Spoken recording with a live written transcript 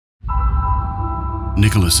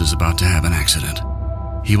Nicholas is about to have an accident.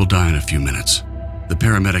 He will die in a few minutes. The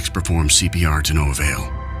paramedics perform CPR to no avail.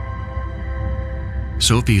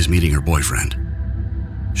 Sophie is meeting her boyfriend.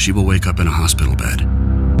 She will wake up in a hospital bed,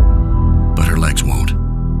 but her legs won't.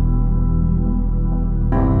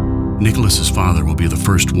 Nicholas's father will be the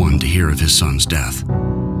first one to hear of his son's death.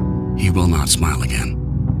 He will not smile again.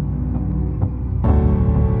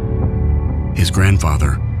 His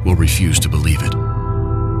grandfather will refuse to believe it.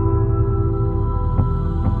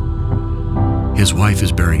 His wife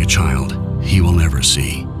is bearing a child he will never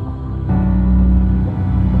see.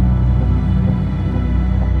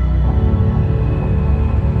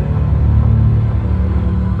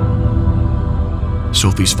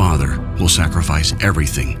 Sophie's father will sacrifice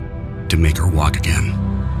everything to make her walk again.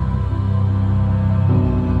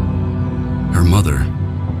 Her mother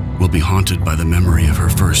will be haunted by the memory of her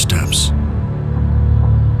first steps.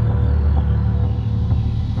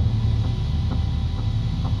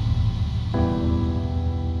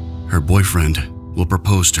 Her boyfriend will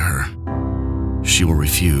propose to her. She will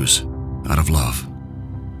refuse out of love.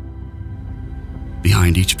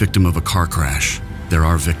 Behind each victim of a car crash, there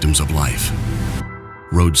are victims of life.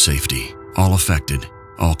 Road safety, all affected,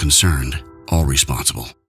 all concerned, all responsible.